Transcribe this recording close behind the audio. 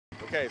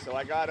Okay, so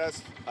I got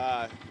us,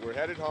 we're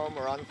headed home,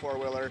 we're on the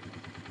four-wheeler.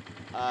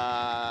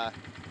 Not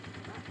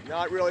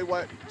really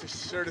what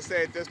sure to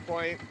say at this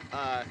point,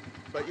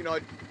 but you know,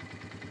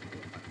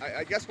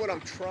 I guess what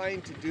I'm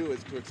trying to do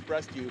is to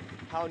express to you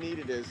how neat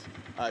it is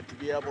to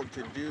be able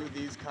to do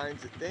these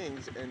kinds of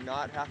things and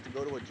not have to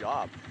go to a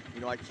job. You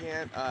know, I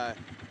can't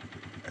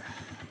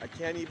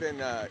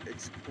even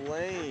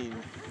explain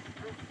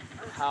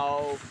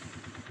how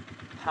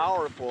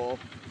powerful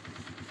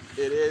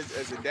it is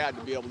as a dad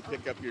to be able to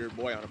pick up your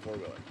boy on a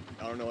four-wheeler.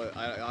 I don't know,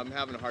 I'm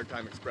having a hard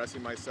time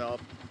expressing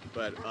myself,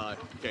 but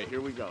okay,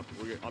 here we go.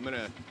 I'm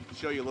gonna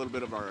show you a little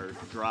bit of our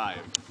drive.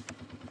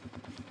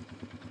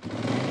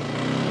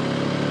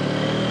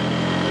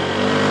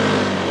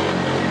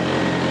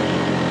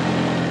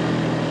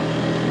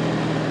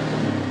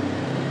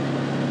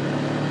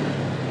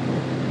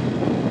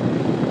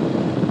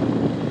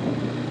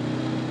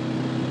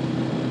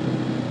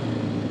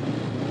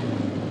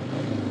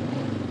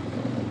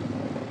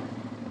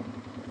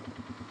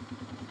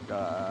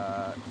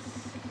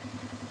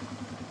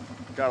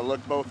 Gotta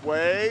look both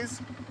ways.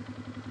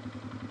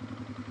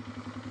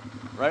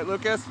 Right,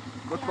 Lucas?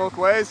 Look both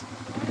ways.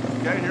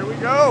 Okay, here we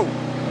go.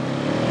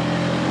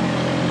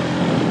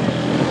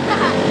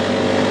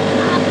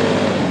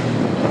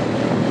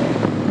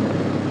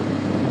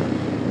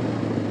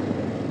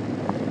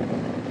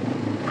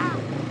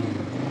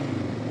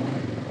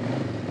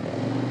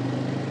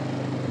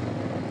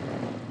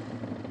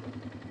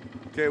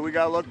 Okay, we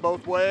gotta look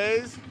both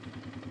ways.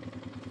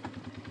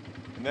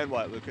 And then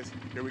what, Lucas?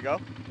 Here we go?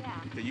 Yeah.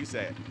 Okay, you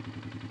say it.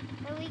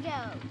 Here we go.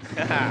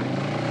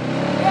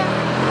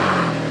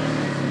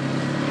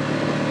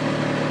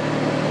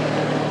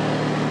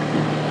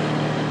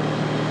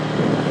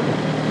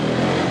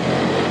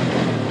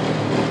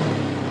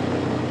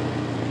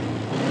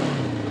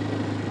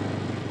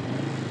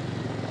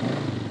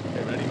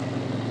 Okay, ready?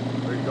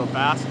 Ready to go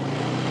fast?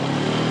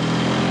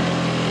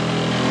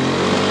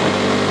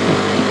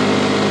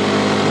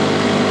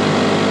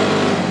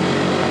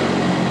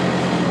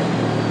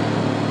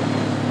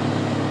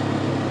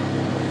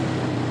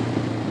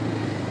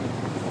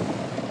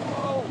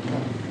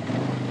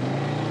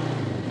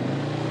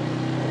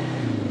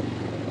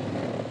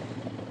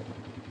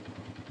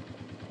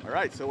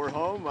 All right, so we're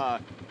home,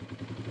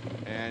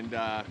 and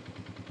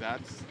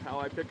that's how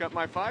I pick up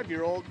my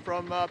 5-year-old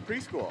from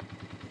preschool.